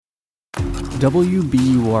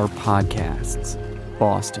WBUR Podcasts,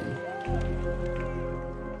 Boston.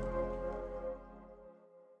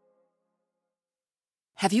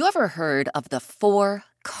 Have you ever heard of the 4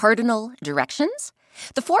 cardinal directions?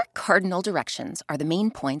 The 4 cardinal directions are the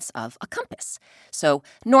main points of a compass. So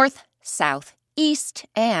north, south, east,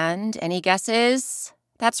 and any guesses?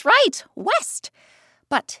 That's right, west.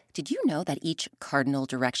 But did you know that each cardinal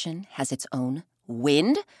direction has its own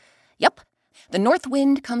wind? Yep. The north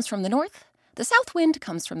wind comes from the north, the south wind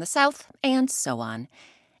comes from the south, and so on.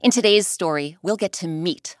 In today's story, we'll get to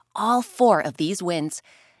meet all 4 of these winds,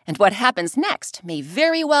 and what happens next may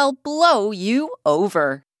very well blow you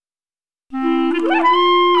over.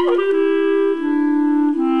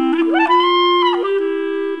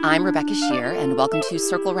 I'm Rebecca Shear, and welcome to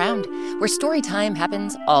Circle Round, where story time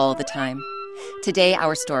happens all the time. Today,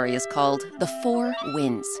 our story is called The 4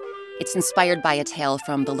 Winds. It's inspired by a tale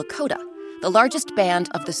from the Lakota, the largest band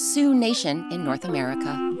of the Sioux Nation in North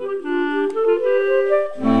America.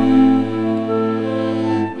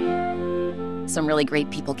 Some really great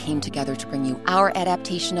people came together to bring you our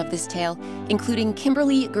adaptation of this tale, including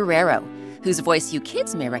Kimberly Guerrero, whose voice you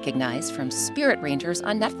kids may recognize from Spirit Rangers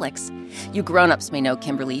on Netflix. You grown-ups may know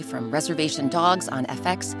Kimberly from Reservation Dogs on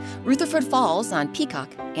FX, Rutherford Falls on Peacock,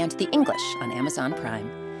 and The English on Amazon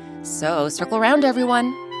Prime. So circle around,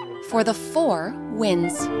 everyone, for The 4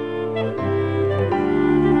 Winds.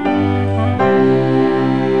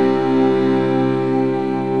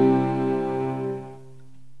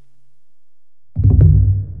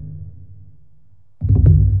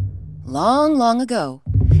 Long, long ago,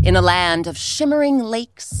 in a land of shimmering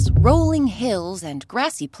lakes, rolling hills, and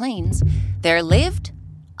grassy plains, there lived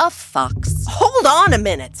a fox. Hold on a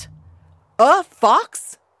minute. A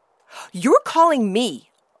fox? You're calling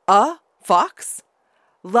me a fox?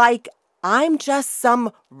 Like I'm just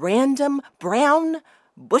some random brown,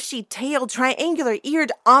 bushy-tailed,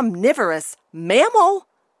 triangular-eared, omnivorous mammal?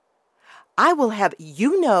 I will have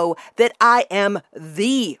you know that I am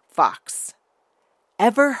the fox.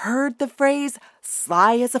 Ever heard the phrase,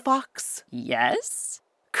 sly as a fox? Yes?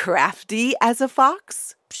 Crafty as a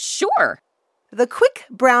fox? Sure. The quick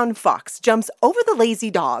brown fox jumps over the lazy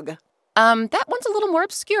dog. That one's a little more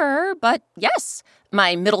obscure, but yes.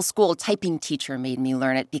 My middle school typing teacher made me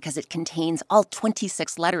learn it because it contains all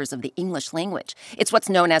 26 letters of the English language. It's what's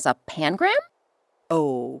known as a pangram?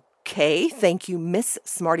 Okay, thank you, Miss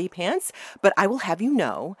Smarty Pants, but I will have you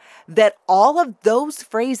know that all of those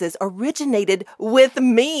phrases originated with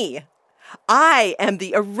me. I am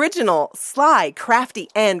the original sly, crafty,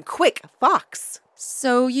 and quick fox.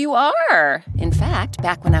 So you are. In fact,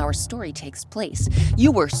 back when our story takes place,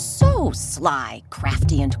 you were so sly,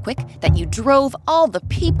 crafty, and quick that you drove all the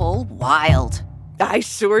people wild. I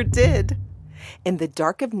sure did. In the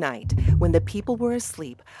dark of night, when the people were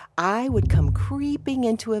asleep, I would come creeping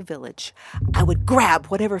into a village. I would grab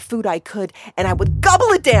whatever food I could, and I would gobble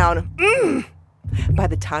it down. By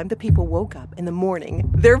the time the people woke up in the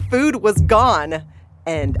morning, their food was gone.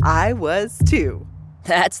 And I was too.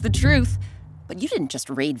 That's the truth. But you didn't just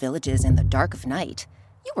raid villages in the dark of night.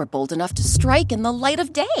 You were bold enough to strike in the light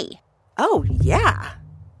of day. Oh, yeah.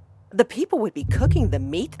 The people would be cooking the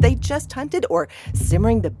meat they just hunted or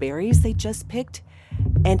simmering the berries they just picked.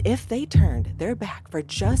 And if they turned their back for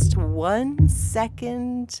just 1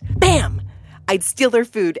 second, bam! I'd steal their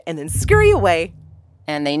food and then scurry away.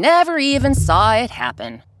 And they never even saw it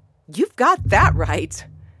happen. You've got that right.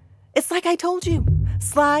 It's like I told you,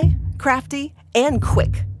 sly, crafty, and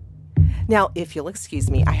quick. Now, if you'll excuse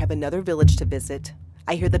me, I have another village to visit.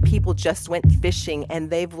 I hear the people just went fishing and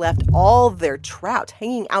they've left all their trout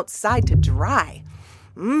hanging outside to dry.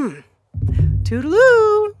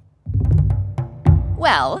 Toodaloo!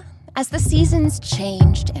 Well, as the seasons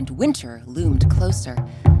changed and winter loomed closer,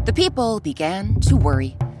 the people began to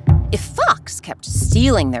worry. If Fox kept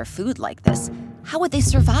stealing their food like this, how would they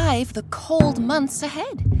survive the cold months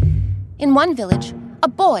ahead? In one village, a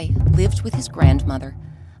boy lived with his grandmother,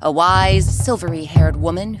 a wise, silvery-haired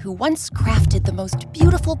woman who once crafted the most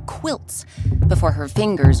beautiful quilts before her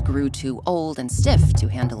fingers grew too old and stiff to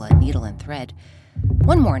handle a needle and thread.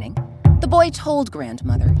 One morning, the boy told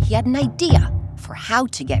grandmother he had an idea for how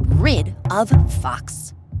to get rid of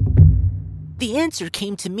Fox. The answer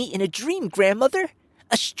came to me in a dream, grandmother.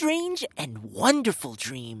 A strange and wonderful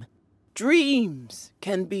dream. Dreams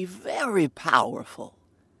can be very powerful.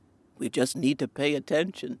 We just need to pay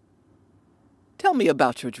attention. Tell me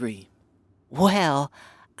about your dream. Well,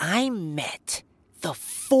 I met the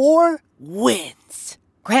 4 winds.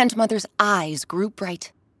 Grandmother's eyes grew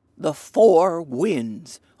bright. The 4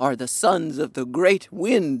 winds are the sons of the great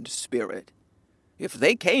wind spirit. If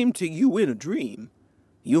they came to you in a dream,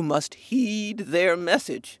 You must heed their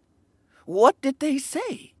message. What did they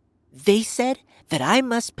say? They said that I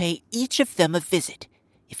must pay each of them a visit.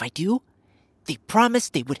 If I do, they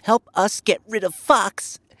promised they would help us get rid of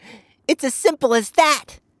Fox. It's as simple as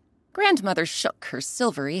that. Grandmother shook her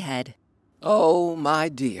silvery head. Oh, my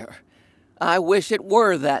dear, I wish it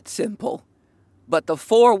were that simple. But the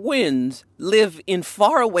four winds live in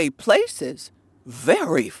faraway places,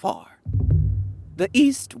 very far. The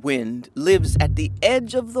east wind lives at the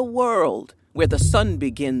edge of the world, where the sun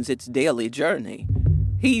begins its daily journey.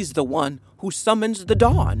 He's the one who summons the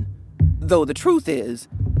dawn, though the truth is,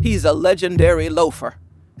 he's a legendary loafer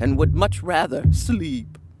and would much rather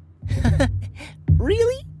sleep.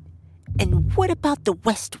 Really? And what about the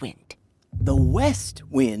west wind? The west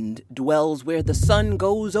wind dwells where the sun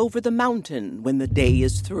goes over the mountain when the day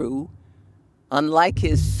is through. Unlike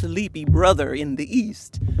his sleepy brother in the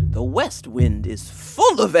east, the west wind is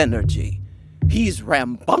full of energy. He's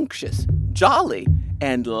rambunctious, jolly,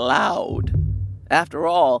 and loud. After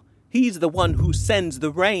all, he's the one who sends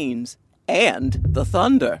the rains and the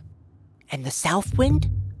thunder. And the south wind?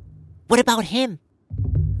 What about him?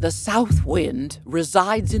 The south wind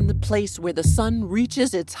resides in the place where the sun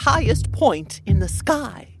reaches its highest point in the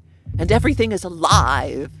sky, and everything is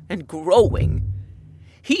alive and growing.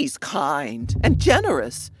 He's kind and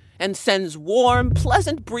generous, and sends warm,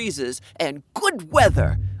 pleasant breezes and good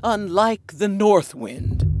weather, unlike the north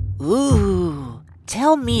wind. Ooh,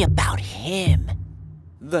 tell me about him.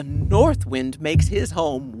 The north wind makes his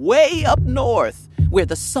home way up north, where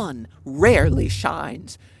the sun rarely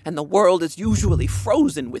shines, and the world is usually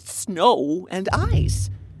frozen with snow and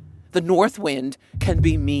ice. The north wind can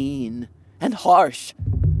be mean and harsh,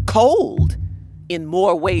 cold, in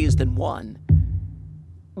more ways than one.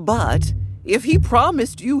 But if he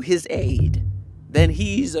promised you his aid, then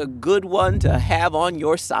he's a good one to have on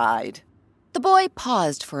your side. The boy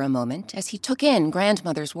paused for a moment as he took in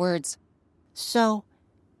Grandmother's words. So,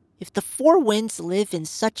 if the four winds live in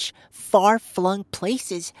such far-flung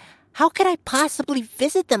places, how could I possibly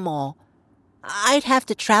visit them all? I'd have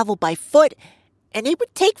to travel by foot, and it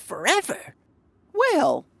would take forever.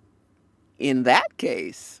 Well, in that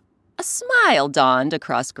case, A smile dawned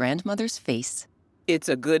across Grandmother's face. it's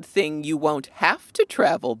a good thing you won't have to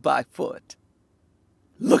travel by foot.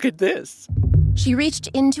 Look at this. She reached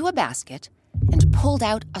into a basket and pulled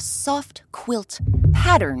out a soft quilt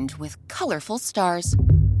patterned with colorful stars.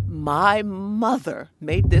 My mother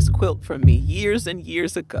made this quilt for me years and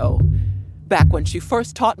years ago, back when she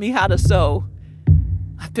first taught me how to sew.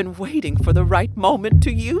 I've been waiting for the right moment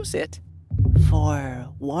to use it. For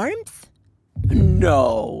warmth?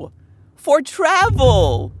 No, for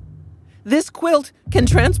travel. This quilt can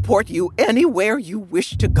transport you anywhere you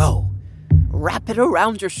wish to go. Wrap it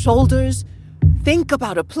around your shoulders, think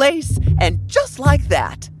about a place, and just like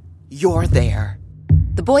that, you're there.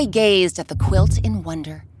 The boy gazed at the quilt in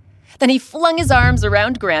wonder. Then he flung his arms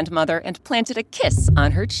around Grandmother and planted a kiss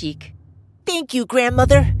on her cheek. Thank you,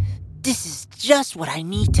 Grandmother. This is just what I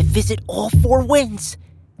need to visit all four winds.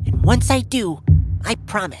 And once I do, I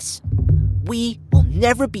promise, we will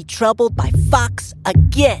never be troubled by Fox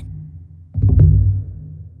again.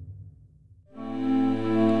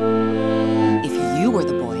 If you were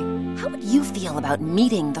the boy, how would you feel about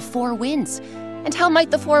meeting the four winds? And how might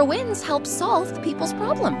the four winds help solve the people's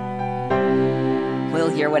problem? We'll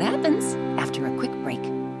hear what happens after a quick break.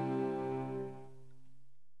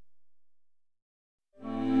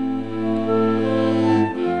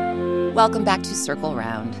 Welcome back to Circle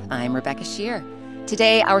Round. I'm Rebecca Shear.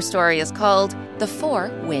 Today, our story is called The Four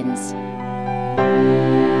Winds.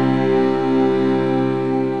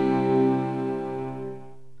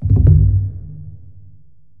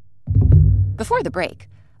 Before the break,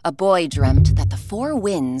 a boy dreamt that the four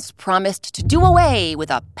winds promised to do away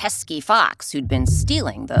with a pesky fox who'd been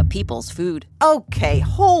stealing the people's food. Okay,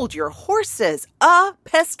 hold your horses. A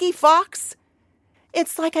pesky fox?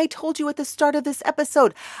 It's like I told you at the start of this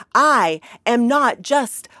episode. I am not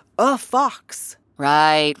just a fox.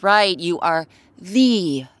 Right. You are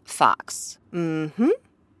the fox. Mm-hmm.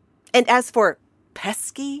 And as for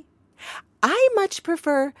pesky, I much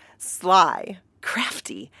prefer sly,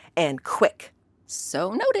 crafty, and quick.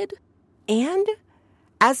 So noted. And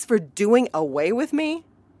as for doing away with me,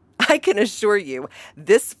 I can assure you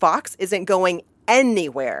this fox isn't going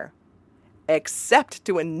anywhere except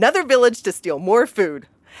to another village to steal more food.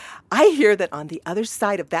 I hear that on the other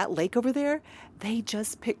side of that lake over there, they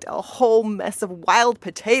just picked a whole mess of wild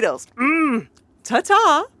potatoes.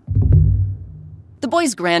 Ta-ta! The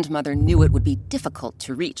boy's grandmother knew it would be difficult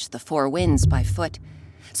to reach the four winds by foot,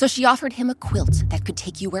 so she offered him a quilt that could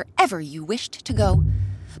take you wherever you wished to go.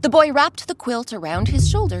 the boy wrapped the quilt around his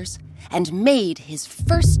shoulders and made his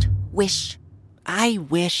first wish. I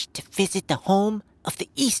wish to visit the home of the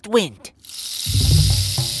East Wind.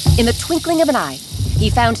 In the twinkling of an eye, he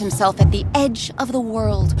found himself at the edge of the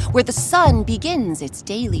world, where the sun begins its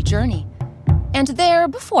daily journey. And there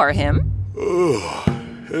before him...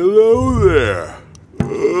 Hello there.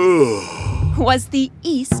 Was the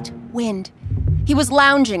East Wind. He was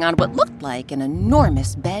lounging on what looked like an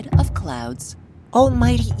enormous bed of clouds.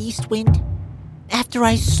 Almighty East Wind, after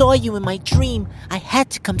I saw you in my dream, I had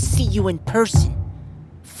to come see you in person.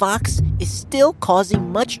 Fox is still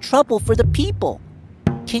causing much trouble for the people.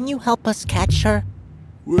 Can you help us catch her?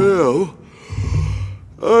 Well,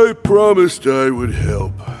 I promised I would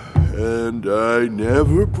help, and I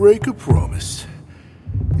never break a promise,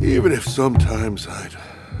 even if sometimes I'd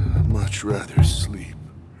much rather sleep.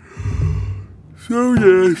 So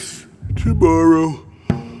yes, tomorrow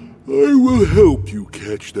I will help you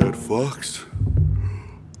catch that fox.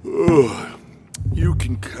 You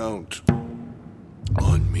can count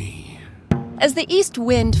on me. As the East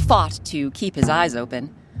Wind fought to keep his eyes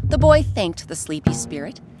open, the boy thanked the sleepy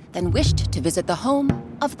spirit, then wished to visit the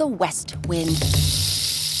home of the West Wind.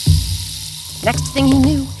 Next thing he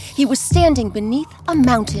knew, he was standing beneath a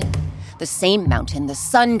mountain, the same mountain the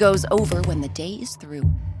sun goes over when the day is through.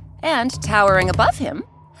 And towering above him...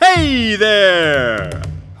 Hey there!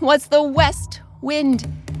 ...was the West Wind.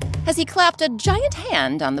 As he clapped a giant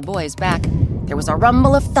hand on the boy's back, there was a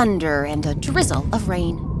rumble of thunder and a drizzle of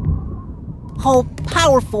rain. Oh,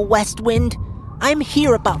 powerful West Wind, I'm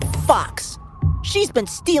here about Fox. She's been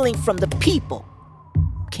stealing from the people.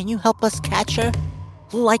 Can you help us catch her,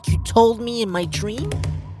 like you told me in my dream?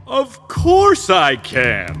 Of course I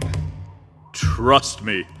can. Trust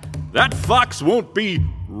me, that fox won't be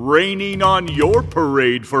raining on your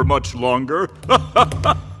parade for much longer.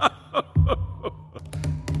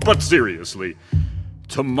 But seriously,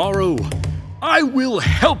 tomorrow I will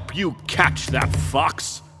help you catch that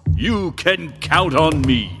fox. You can count on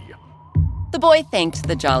me. The boy thanked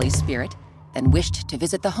the jolly spirit, then wished to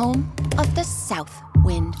visit the home of the South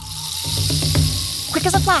Wind. Quick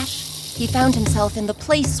as a flash, he found himself in the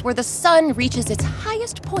place where the sun reaches its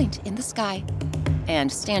highest point in the sky.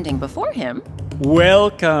 And standing before him...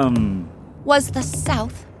 Welcome! ...was the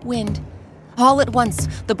South Wind. All at once,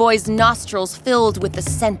 the boy's nostrils filled with the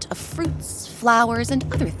scent of fruits, flowers, and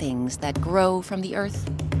other things that grow from the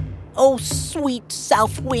earth. Oh, sweet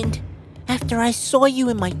South Wind, after I saw you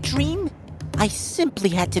in my dream, I simply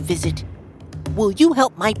had to visit. Will you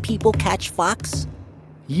help my people catch Fox?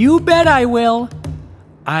 You bet I will.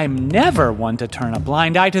 I'm never one to turn a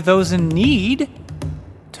blind eye to those in need.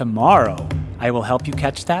 Tomorrow, I will help you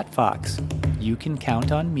catch that fox. You can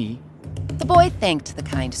count on me. The boy thanked the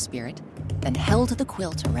kind spirit, then held the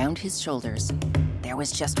quilt around his shoulders. There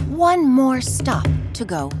was just one more stop to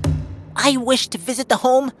go. I wish to visit the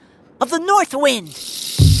home of the North Wind.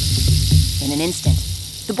 In an instant,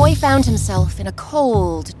 the boy found himself in a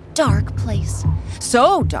cold, dark place.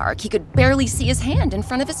 So dark he could barely see his hand in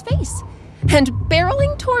front of his face. And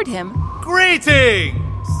barreling toward him... Greetings!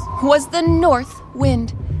 ...was the North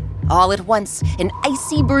Wind. All at once, an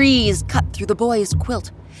icy breeze cut through the boy's quilt,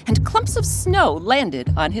 and clumps of snow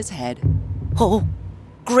landed on his head. Oh,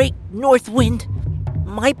 great North Wind,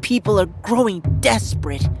 my people are growing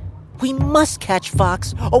desperate. We must catch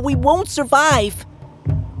Fox, or we won't survive.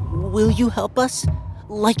 Will you help us,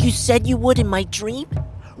 like you said you would in my dream?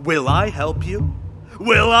 Will I help you?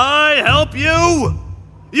 Will I help you?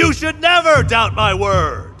 You should never doubt my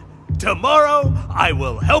word. Tomorrow, I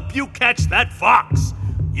will help you catch that fox.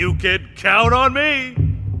 You can count on me.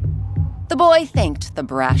 The boy thanked the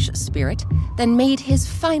brash spirit, then made his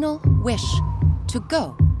final wish to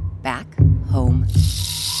go back home.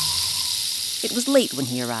 It was late when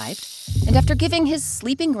he arrived, and after giving his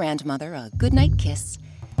sleeping grandmother a goodnight kiss,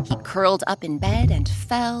 he curled up in bed and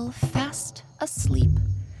fell fast asleep.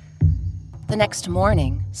 The next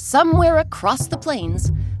morning, somewhere across the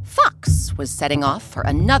plains, Fox was setting off for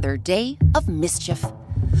another day of mischief.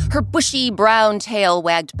 Her bushy brown tail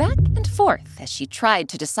wagged back and forth as she tried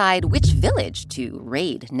to decide which village to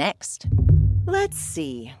raid next. Let's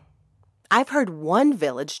see. I've heard one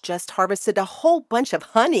village just harvested a whole bunch of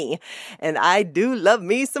honey, and I do love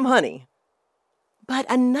me some honey. But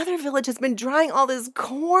another village has been drying all this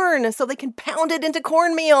corn so they can pound it into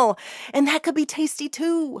cornmeal, and that could be tasty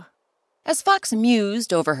too. As Fox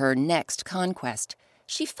mused over her next conquest,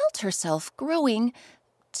 she felt herself growing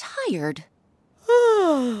tired.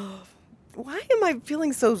 Why am I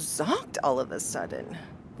feeling so zonked all of a sudden?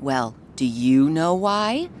 Well, do you know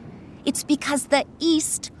why? It's because the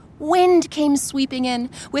East wind came sweeping in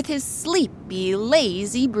with his sleepy,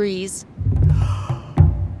 lazy breeze.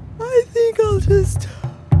 I think I'll just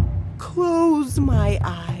close my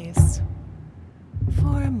eyes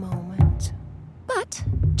for a moment. But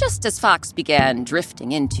just as Fox began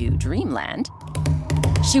drifting into dreamland,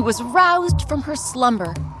 she was roused from her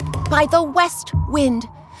slumber by the west wind.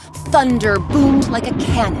 Thunder boomed like a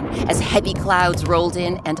cannon as heavy clouds rolled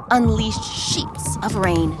in and unleashed sheets of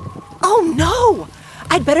rain. Oh no!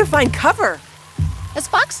 I'd better find cover. As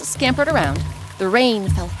Fox scampered around, the rain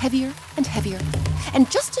fell heavier and heavier, and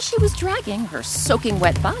just as she was dragging her soaking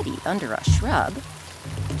wet body under a shrub,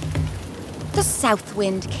 the south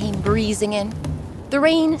wind came breezing in. The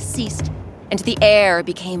rain ceased, and the air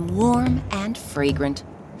became warm and fragrant.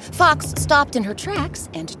 Fox stopped in her tracks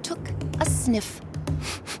and took a sniff.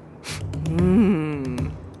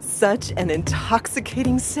 Such an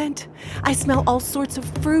intoxicating scent. I smell all sorts of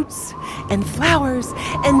fruits and flowers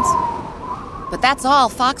and... But that's all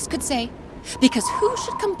Fox could say, because who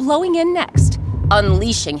should come blowing in next,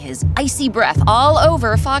 unleashing his icy breath all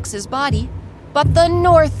over Fox's body, but the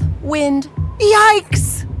north wind.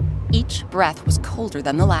 Yikes! Each breath was colder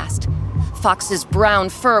than the last. Fox's brown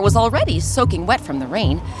fur was already soaking wet from the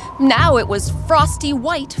rain. Now it was frosty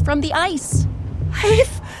white from the ice.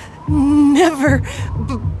 I've never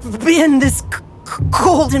been this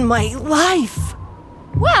cold in my life.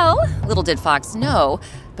 Well, little did Fox know,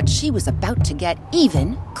 but she was about to get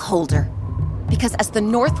even colder. Because as the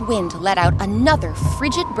north wind let out another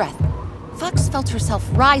frigid breath, Fox felt herself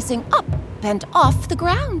rising up and off the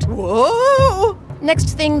ground. Whoa!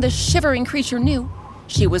 Next thing the shivering creature knew,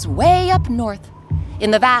 she was way up north,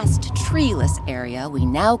 in the vast treeless area we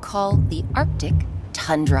now call the Arctic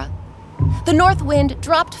tundra. The north wind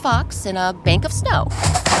dropped Fox in a bank of snow.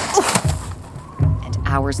 And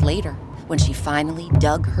hours later, when she finally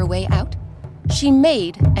dug her way out, she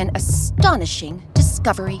made an astonishing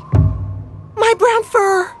discovery. My brown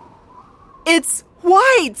fur! It's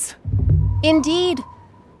white! Indeed.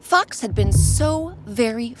 Fox had been so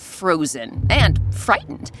very frozen and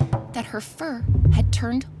frightened that her fur had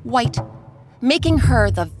turned white, making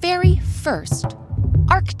her the very first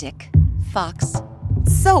Arctic fox.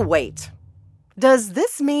 So wait, does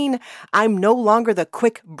this mean I'm no longer the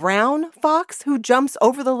quick brown fox who jumps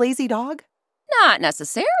over the lazy dog? Not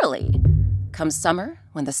necessarily. Come summer,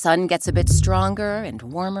 when the sun gets a bit stronger and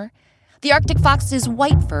warmer, the Arctic fox's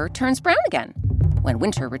white fur turns brown again. When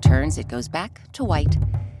winter returns, it goes back to white.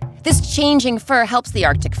 This changing fur helps the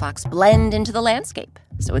Arctic fox blend into the landscape,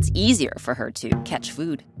 so it's easier for her to catch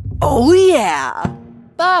food. Oh, yeah!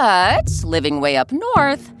 But living way up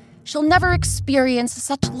north, she'll never experience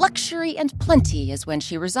such luxury and plenty as when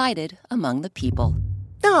she resided among the people.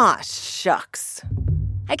 Aw, shucks.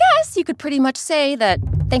 I guess you could pretty much say that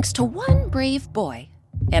thanks to one brave boy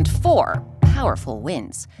and 4 powerful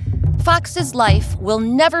winds, Fox's life will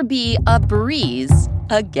never be a breeze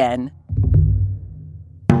again.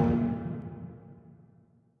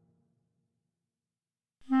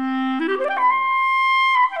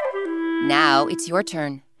 Now it's your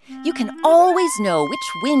turn. You can always know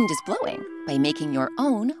which wind is blowing by making your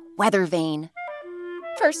own weather vane.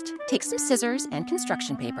 First, take some scissors and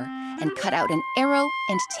construction paper and cut out an arrow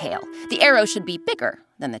and tail. The arrow should be bigger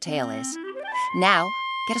than the tail is. Now,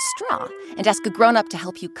 get a straw and ask a grown-up to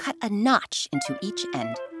help you cut a notch into each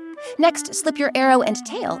end. Next, slip your arrow and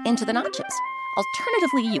tail into the notches.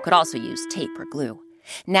 Alternatively, you could also use tape or glue.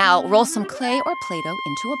 Now, roll some clay or Play-Doh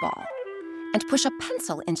into a ball and push a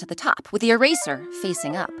pencil into the top with the eraser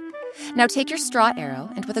facing up. Now take your straw arrow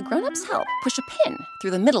and with a grown-up's help, push a pin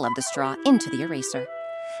through the middle of the straw into the eraser.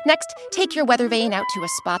 Next, take your weather vane out to a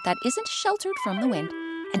spot that isn't sheltered from the wind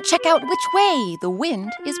and check out which way the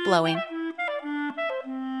wind is blowing.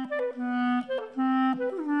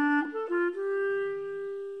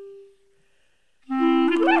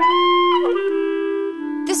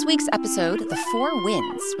 This week's episode, The 4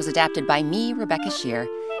 Winds, was adapted by me, Rebecca Shear.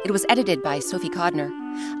 It was edited by Sophie Codner.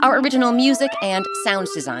 Our original music and sound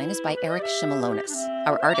design is by Eric Shimalonis.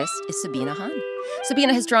 Our artist is Sabina Hahn.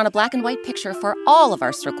 Sabina has drawn a black and white picture for all of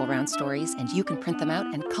our Circle Round stories, and you can print them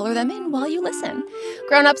out and color them in while you listen.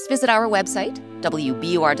 Grown-ups, visit our website,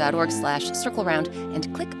 wbur.org/circleround,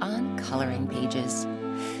 and click on coloring pages.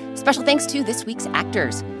 Special thanks to this week's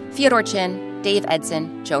actors, Fyodor Chin, Dave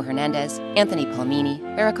Edson, Joe Hernandez, Anthony Palmini,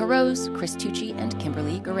 Erica Rose, Chris Tucci, and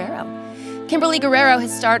Kimberly Guerrero. Kimberly Guerrero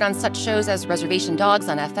has starred on such shows as Reservation Dogs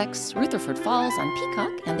on FX, Rutherford Falls on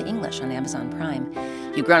Peacock, and The English on Amazon Prime.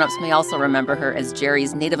 You grown-ups may also remember her as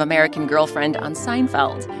Jerry's Native American girlfriend on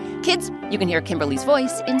Seinfeld. Kids, you can hear Kimberly's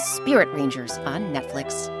voice in Spirit Rangers on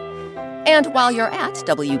Netflix. And while you're at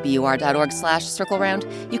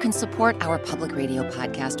wbur.org/circleround, you can support our public radio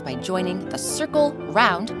podcast by joining the Circle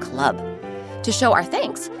Round Club. To show our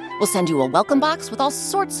thanks, we'll send you a welcome box with all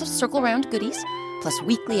sorts of Circle Round goodies, plus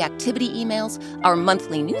weekly activity emails, our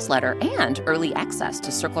monthly newsletter, and early access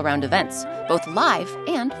to Circle Round events, both live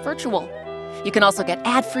and virtual. You can also get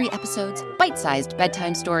ad-free episodes, bite-sized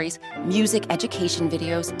bedtime stories, music education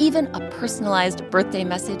videos, even a personalized birthday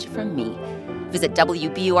message from me. Visit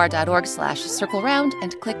wbur.org/circleround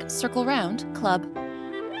and click Circle Round Club.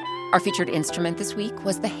 Our featured instrument this week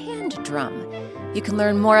was the hand drum. You can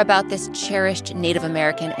learn more about this cherished Native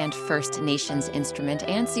American and First Nations instrument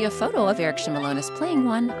and see a photo of Eric Shimalonis playing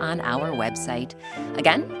one on our website.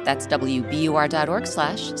 Again, that's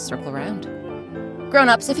wbur.org/circleround.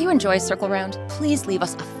 Grown-ups, if you enjoy Circle Round, please leave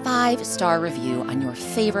us a 5-star review on your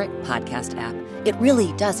favorite podcast app. It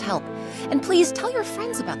really does help. And please tell your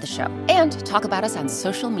friends about the show and talk about us on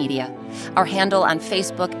social media. Our handle on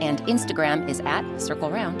Facebook and Instagram is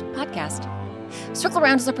 @CircleRoundPodcast. Circle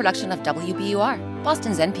Round is a production of WBUR,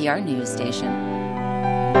 Boston's NPR news station.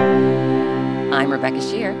 I'm Rebecca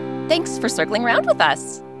Shear. Thanks for circling round with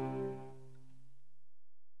us.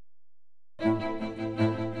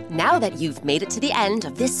 Now that you've made it to the end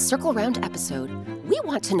of this Circle Round episode, we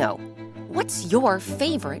want to know, what's your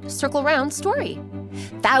favorite Circle Round story?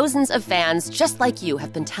 Thousands of fans just like you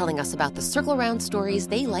have been telling us about the Circle Round stories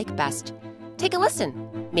they like best. Take a listen.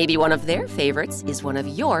 Maybe one of their favorites is one of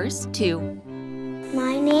yours, too.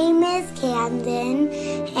 My name is Camden,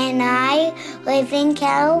 and I live in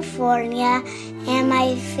California, and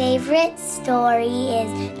my favorite story is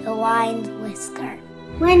The Wild Whisker.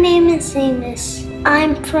 My name is Amos.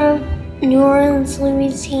 I'm from New Orleans,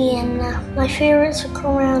 Louisiana. My favorite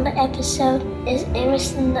Circle Round episode is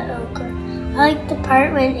Amos and the Ogre. I like the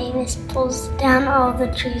part when Amos pulls down all the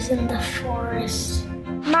trees in the forest.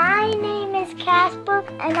 My name is Casper,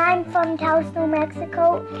 and I'm from Taos, New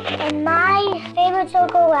Mexico. And my favorite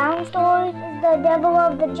Circle Round story is The Devil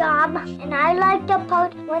of the Job. And I like the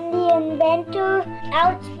part when the inventor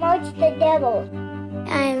outsmarts the devil.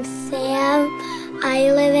 I'm Sam.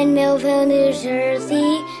 I live in Millville, New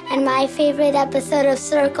Jersey, and my favorite episode of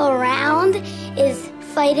Circle Round is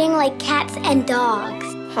Fighting Like Cats and Dogs.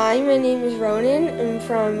 Hi, my name is Ronan. I'm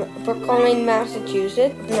from Brookline,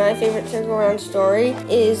 Massachusetts. My favorite Circle Round story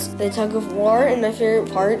is The Tug of War, and my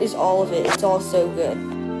favorite part is all of it. It's all so good.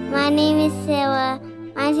 My name is Sarah.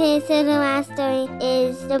 My favorite Circle Round story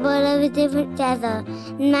is The Bird of a Different Feather.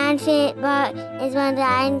 My favorite part is when the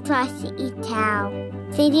lion tries to eat Tao.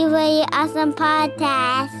 Thank you for your awesome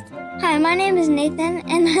podcast. Hi, my name is Nathan,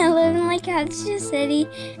 and I live in Lake Havasu City,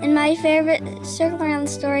 and my favorite Circle Round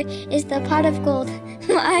story is The Pot of Gold.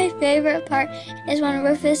 My favorite part is when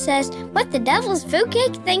Rufus says, "What, the devil's food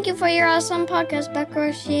cake? Thank you for your awesome podcast,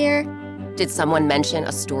 Becca Shear." Did someone mention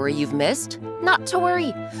a story you've missed? Not to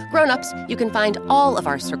worry. Grown-ups, you can find all of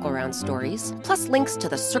our Circle Round stories, plus links to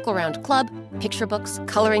the Circle Round Club, picture books,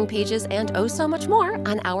 coloring pages, and oh so much more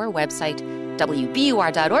on our website,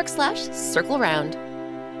 wbur.org/circleround.